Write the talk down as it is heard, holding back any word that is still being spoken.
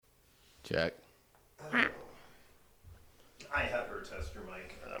Check. I have her test your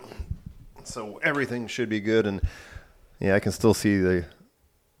mic. So everything should be good. And yeah, I can still see the...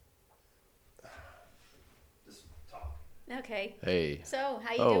 Just talk. Okay. Hey. So,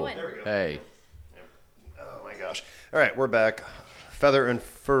 how you Oh, doing? There we go. hey. Oh my gosh. All right, we're back.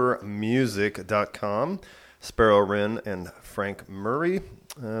 Featherandfurmusic.com. Sparrow, Wren, and Frank Murray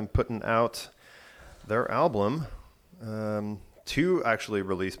putting out their album. Two actually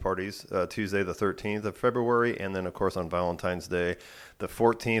release parties, Tuesday the 13th of February, and then, of course, on Valentine's Day, the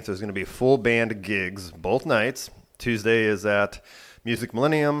 14th. There's going to be full band gigs both nights. Tuesday is at Music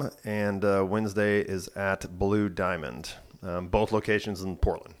Millennium, and Wednesday is at Blue Diamond. Both locations in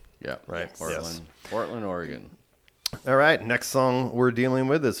Portland. Yeah. Right? Yes. Portland. Yes. Portland, Oregon. All right, next song we're dealing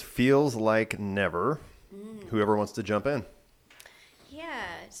with is Feels Like Never. Whoever wants to jump in. Yeah.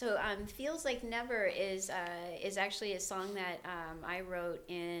 So, "Feels Like Never" is actually a song that I wrote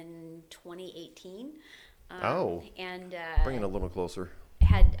in 2018. And Bring it a little closer.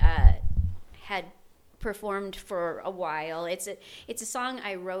 had performed for a while. It's a song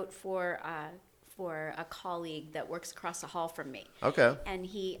I wrote for a colleague that works across the hall from me. Okay. And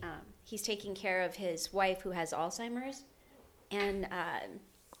he's taking care of his wife who has Alzheimer's, and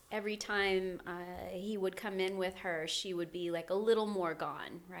every time he would come in with her, she would be like a little more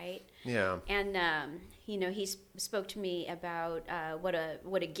gone, right? Yeah. And he spoke to me about what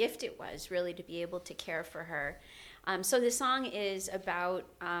a gift it was, really, to be able to care for her. So the song is about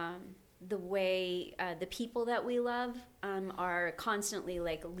the way the people that we love are constantly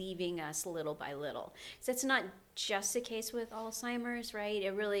like leaving us little by little. So it's not just the case with Alzheimer's, right?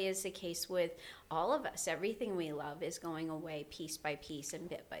 It really is the case with all of us. Everything we love is going away piece by piece and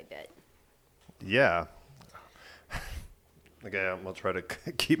bit by bit. Yeah. Okay, I'm going to try to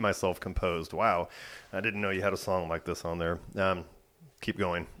keep myself composed. Wow. I didn't know you had a song like this on there. Keep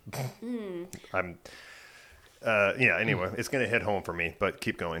going. Anyway, it's going to hit home for me, but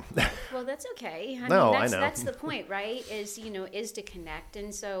keep going. Well, that's okay. I No, mean, I know. That's the point, right? Is to connect.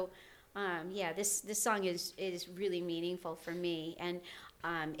 And so, this song is really meaningful for me. And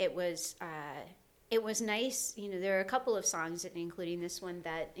it was nice. There are a couple of songs, including this one,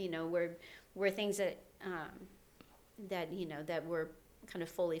 that were things that that were kind of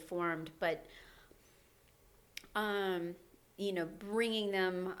fully formed, but bringing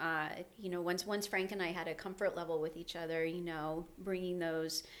them, once Frank and I had a comfort level with each other, bringing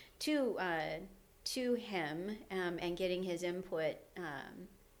those to him and getting his input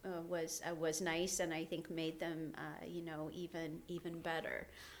was nice, and I think made them even better.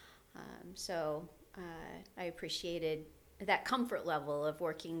 So I appreciated that comfort level of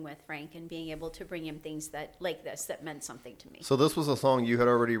working with Frank and being able to bring him things that meant something to me. So this was a song you had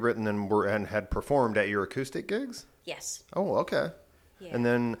already written and had performed at your acoustic gigs? Yes. Oh, okay. Yeah. And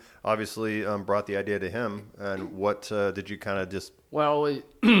then obviously brought the idea to him. And what did you kind of just... Well,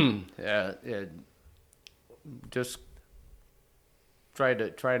 just try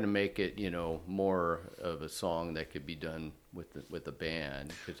to make it, more of a song that could be done with the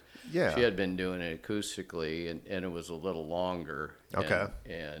band. 'Cause Yeah. she had been doing it acoustically, and it was a little longer. Okay.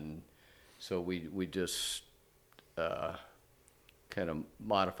 And so we just kind of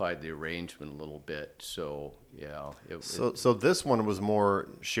modified the arrangement a little bit. So yeah. So this one was more...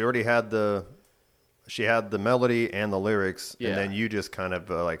 She already had the melody and the lyrics, Yeah. and then you just kind of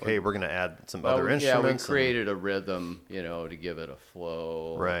hey, we're going to add some other instruments. Yeah, we created a rhythm, to give it a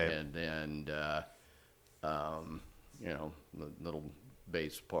flow. Right. And then, the little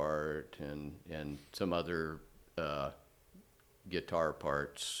bass part and some other guitar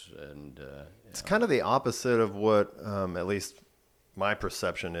parts. And It's kind of the opposite of what, at least my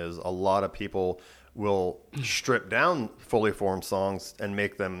perception is. A lot of people will strip down fully formed songs and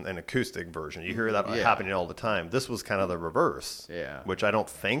make them an acoustic version. You hear that happening all the time. This was kind of the reverse. Yeah. Which I don't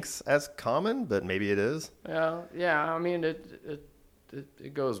think's as common, but maybe it is. Well, yeah, I mean,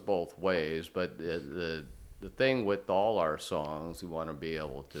 it goes both ways, but the thing with all our songs, we want to be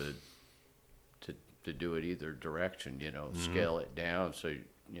able to do it either direction, scale it down so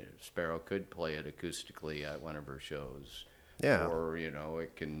Sparrow could play it acoustically at one of her shows. Yeah. Or,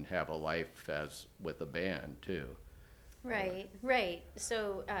 it can have a life as with a band too. Right.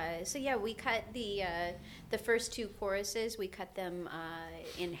 So yeah, we cut the first two choruses. We cut them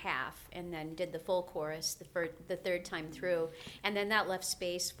in half, and then did the full chorus the third time through, and then that left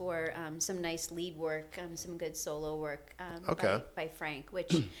space for some nice lead work, some good solo work by Frank.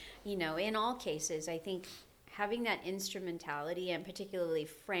 Which, in all cases, I think having that instrumentality, and particularly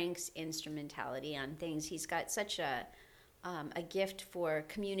Frank's instrumentality on things, he's got such a gift for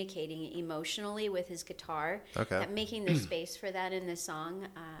communicating emotionally with his guitar. Okay. That making the space for that in the song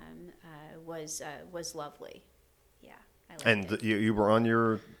was lovely. Yeah, I liked And it. you were on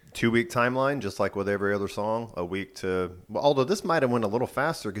your 2-week timeline, just like with every other song, a week to. Well, although this might have went a little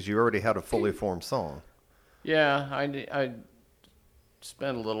faster because you already had a fully formed song. Yeah, I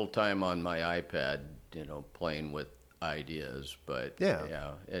spent a little time on my iPad, playing with ideas, but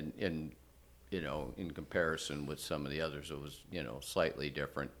Yeah. and in comparison with some of the others, it was, slightly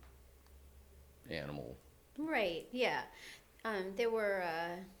different animal. Right. Yeah. There were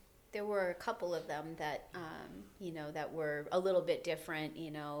a couple of them that that were a little bit different.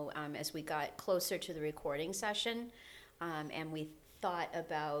 As we got closer to the recording session, and we thought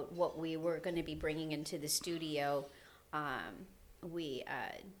about what we were going to be bringing into the studio, we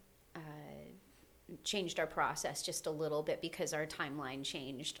changed our process just a little bit because our timeline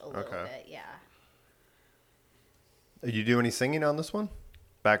changed a little Okay. bit. Yeah. Did you do any singing on this one?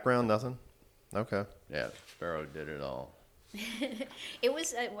 Background, nothing? Okay. Yeah, Sparrow did it all. It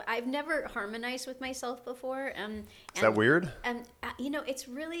was. I've never harmonized with myself before. Is that weird? And it's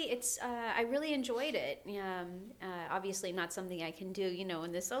really. I really enjoyed it. Obviously, not something I can do.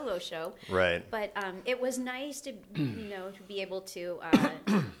 In the solo show. Right. But it was nice to to be able to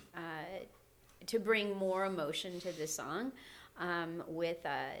bring more emotion to the song. With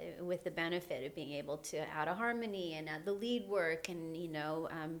the benefit of being able to add a harmony and add the lead work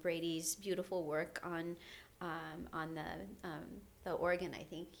and Brady's beautiful work on the organ. I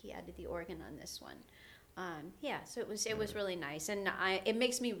think he added the organ on this one. So it was really nice, and it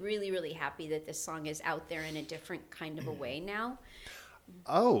makes me really, really happy that this song is out there in a different kind of a way now.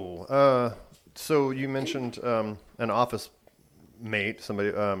 Oh, so you mentioned an office mate,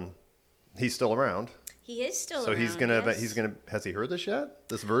 somebody. He's still around. He is still So around. he's gonna. Has he heard this yet?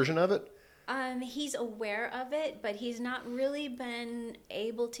 This version of it? He's aware of it, but he's not really been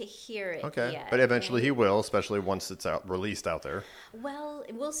able to hear it Okay, yet. but eventually right? he will, especially once it's released out there. Well,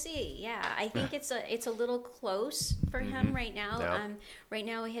 we'll see. Yeah, I think it's a little close for him right now. Yeah. Right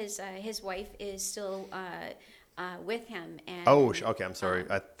now his wife is still with him. And Okay. I'm sorry.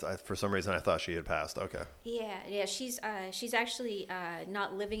 I for some reason I thought she had passed. Okay. Yeah. She's actually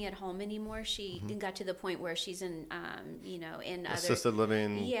not living at home anymore. She got to the point where she's in in other Assisted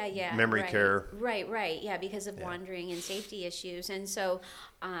living. yeah, Memory right, care. right, yeah, because of wandering and safety issues. And so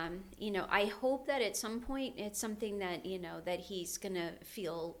I hope that at some point it's something that that he's gonna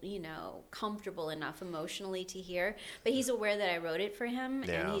feel comfortable enough emotionally to hear. But he's aware that I wrote it for him,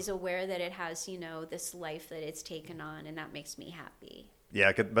 and Yeah. he's aware that it has this life that it's taken on, and that makes me happy.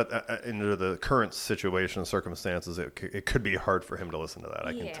 Yeah, but into the current situation and circumstances, it could be hard for him to listen to that.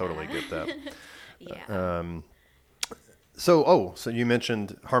 I can Yeah. totally get that. Yeah. So you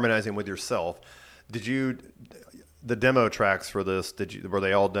mentioned harmonizing with yourself. The demo tracks for this, were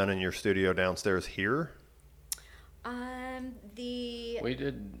they all done in your studio downstairs here? We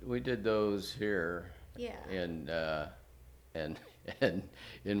did those here. Yeah. And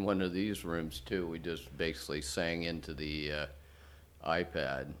in one of these rooms too, we just basically sang into the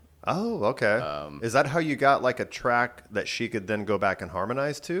iPad. Oh, okay. Is that how you got like a track that she could then go back and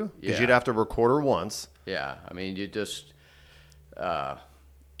harmonize to? Because Yeah. you'd have to record her once. Yeah, I mean, you just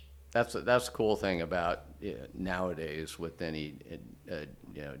that's the cool thing about nowadays with any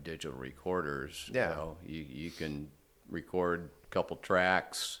digital recorders. Yeah. You can record a couple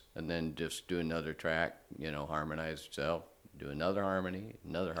tracks and then just do another track. Harmonize yourself, do another harmony.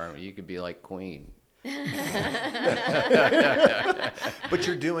 You could be like Queen. But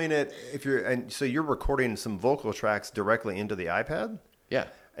you're doing it so you're recording some vocal tracks directly into the iPad? Yeah.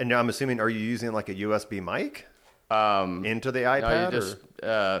 And now I'm assuming, are you using like a USB mic into the No, iPad? you just,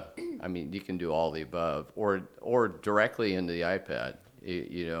 I mean, you can do all the above, or directly into the iPad.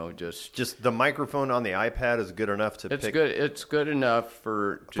 Just the microphone on the iPad is good enough to It's pick. good. It's good enough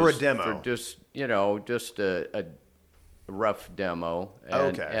for a demo. For just a rough demo.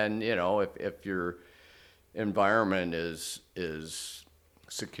 And, Okay. And if your environment is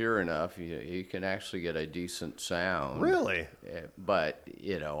secure enough, you can actually get a decent sound. Really? But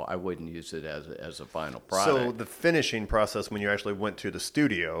I wouldn't use it as a final product. So the finishing process when you actually went to the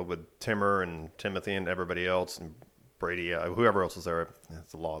studio with Timmer and Timothy and everybody else and Brady, whoever else was there,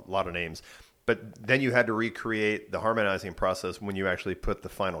 it's a lot of names. But then you had to recreate the harmonizing process when you actually put the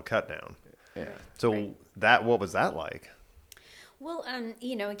final cut down. Yeah. So Right. what was that like? Well,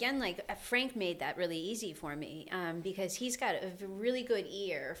 again, like Frank made that really easy for me because he's got a really good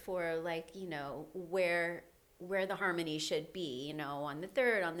ear for where the harmony should be, on the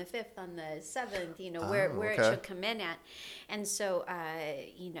third, on the fifth, on the seventh, where it okay. should come in at. And so,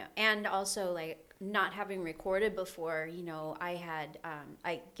 and also like not having recorded before,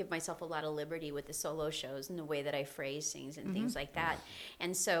 I give myself a lot of liberty with the solo shows and the way that I phrase things and things like that.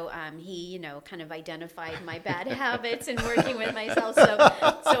 And so he, kind of identified my bad habits in working with myself.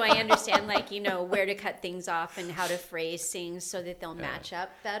 So I understand, where to cut things off and how to phrase things so that they'll match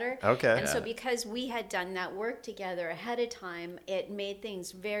up better. Okay. And so because we had done that work together ahead of time, it made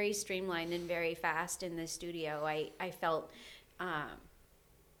things very streamlined and very fast in the studio. I felt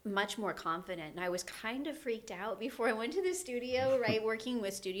much more confident, and I was kind of freaked out before I went to the studio, right? Working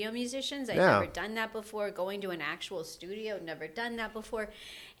with studio musicians. I'd never done that before. Going to an actual studio, never done that before.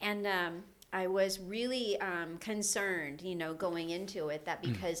 And I was really concerned, going into it, that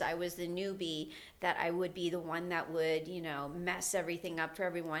because I was the newbie, that I would be the one that would, mess everything up for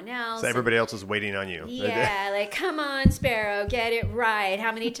everyone else. So everybody else is waiting on you. Yeah, come on, Sparrow, get it right.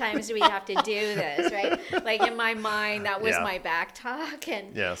 How many times do we have to do this, right? In my mind, that was my back talk.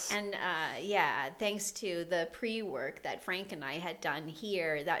 And, thanks to the pre-work that Frank and I had done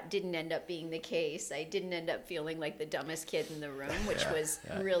here, that didn't end up being the case. I didn't end up feeling like the dumbest kid in the room, which was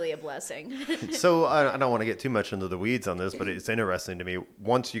really a blessing. So I don't want to get too much into the weeds on this, but it's interesting to me.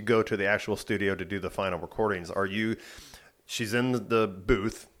 Once you go to the actual studio to do the final recordings, she's in the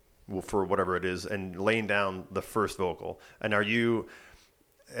booth for whatever it is and laying down the first vocal, and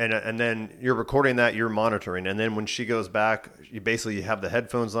and then you're recording that, you're monitoring, and then when she goes back, you basically have the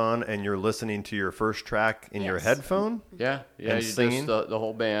headphones on and you're listening to your first track in your headphone. Yeah, and you singing. just the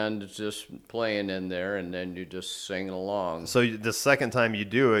whole band is just playing in there, and then you just singing along. So the second time you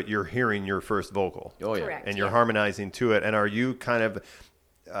do it, you're hearing your first vocal. Oh yeah, Correct. And you're harmonizing to it. And are you kind of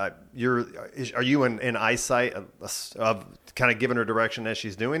are you in eyesight of kind of giving her direction as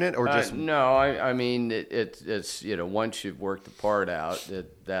she's doing it, or just no? I mean it's once you've worked the part out,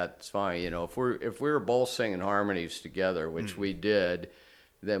 that's fine. If we were both singing harmonies together, which we did,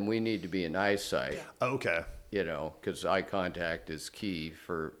 then we need to be in eyesight. Okay. Because eye contact is key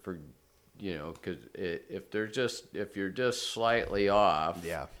for because if you're just slightly off,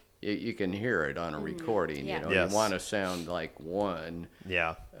 you can hear it on a recording. Yeah. You want to sound like one.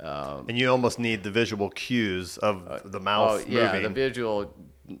 Yeah. And you almost need the visual cues of the mouth moving. Yeah, the visual,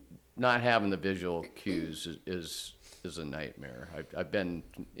 not having the visual cues is a nightmare. I've been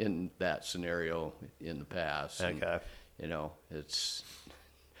in that scenario in the past. Okay. And, it's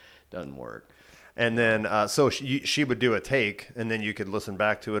doesn't work. And then, so she would do a take, and then you could listen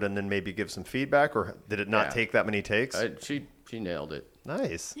back to it, and then maybe give some feedback, or did it not take that many takes? She nailed it.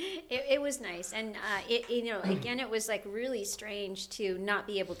 Nice. It was nice, and again, it was really strange to not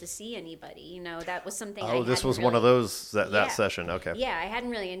be able to see anybody. That was something. This was one of those that session. Okay. Yeah, I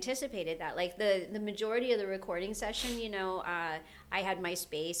hadn't really anticipated that. The majority of the recording session, I had my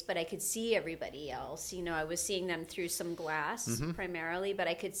space, but I could see everybody else. I was seeing them through some glass primarily, but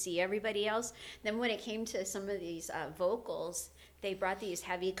I could see everybody else. Then when it came to some of these vocals, they brought these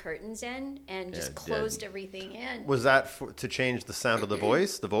heavy curtains in and just closed everything in. Was that to change the sound of the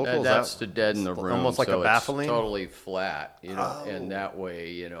voice, the vocals? That's to deaden the room. Almost like so a baffling? It's totally flat, and that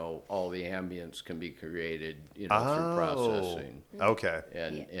way, all the ambience can be created, through processing. Okay.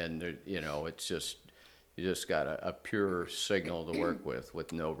 And it's just, you just got a pure signal to work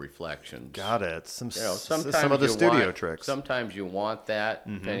with no reflections. Got it. Sometimes some of the studio tricks. Sometimes you want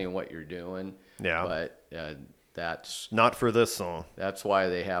that, depending on what you're doing. Yeah. But that's not for this song. That's why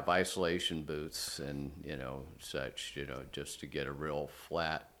they have isolation booths and such, just to get a real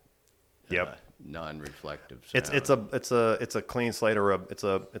flat, non-reflective sound. It's a clean slate, or it's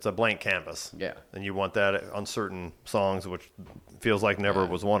a blank canvas. Yeah. And you want that on certain songs, which feels like Never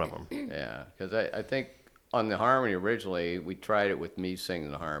was one of them. Yeah, because I think on the harmony originally, we tried it with me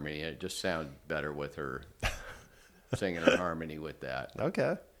singing the harmony, and it just sounded better with her singing a harmony with that.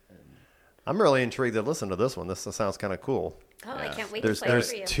 Okay. I'm really intrigued to listen to this one. This sounds kind of cool. Oh, I can't wait to play it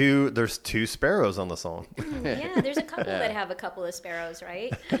for you. There's two sparrows on the song. Yeah, there's a couple that have a couple of sparrows,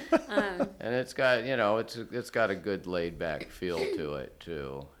 right? And it's got it's got a good laid back feel to it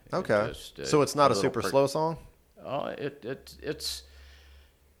too. Okay. So it's not a super slow song? Oh, it's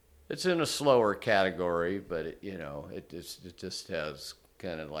in a slower category, but it just has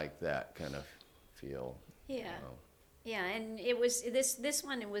kind of like that kind of feel. Yeah. Yeah, and it was this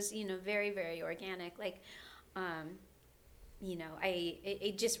one. It was very, very organic. It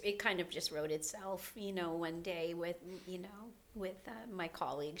kind of just wrote itself. One day with my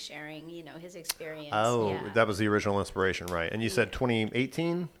colleague sharing his experience. Oh, yeah. That was the original inspiration, right? And you said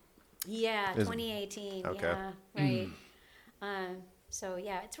 2018. Yeah, 2018. Okay. Yeah, right. So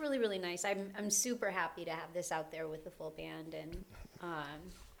yeah, it's really, really nice. I'm super happy to have this out there with the full band, and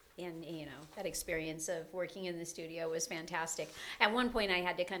and that experience of working in the studio was fantastic. At one point I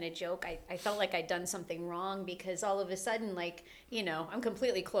had to kind of joke, I felt like I'd done something wrong, because all of a sudden, like, I'm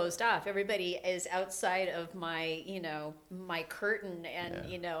completely closed off. Everybody is outside of my my curtain,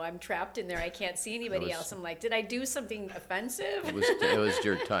 and I'm trapped in there. I can't see anybody else. I'm like, did I do something offensive? It was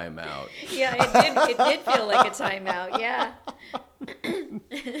your timeout. Yeah, it did feel like a timeout. Yeah.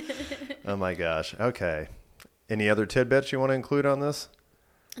 Oh my gosh. Okay. Any other tidbits you want to include on this?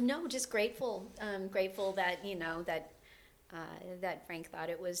 No, just grateful. Grateful that that Frank thought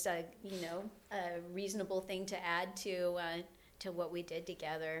it was a reasonable thing to add to what we did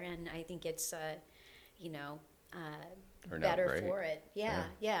together, and I think it's Turned out better great. for it. Yeah.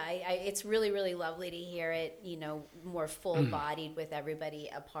 It's really, really lovely to hear it. More full bodied with everybody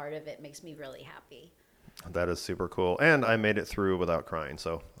a part of it. Makes me really happy. That is super cool. And I made it through without crying,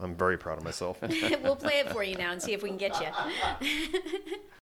 so I'm very proud of myself. We'll play it for you now and see if we can get you.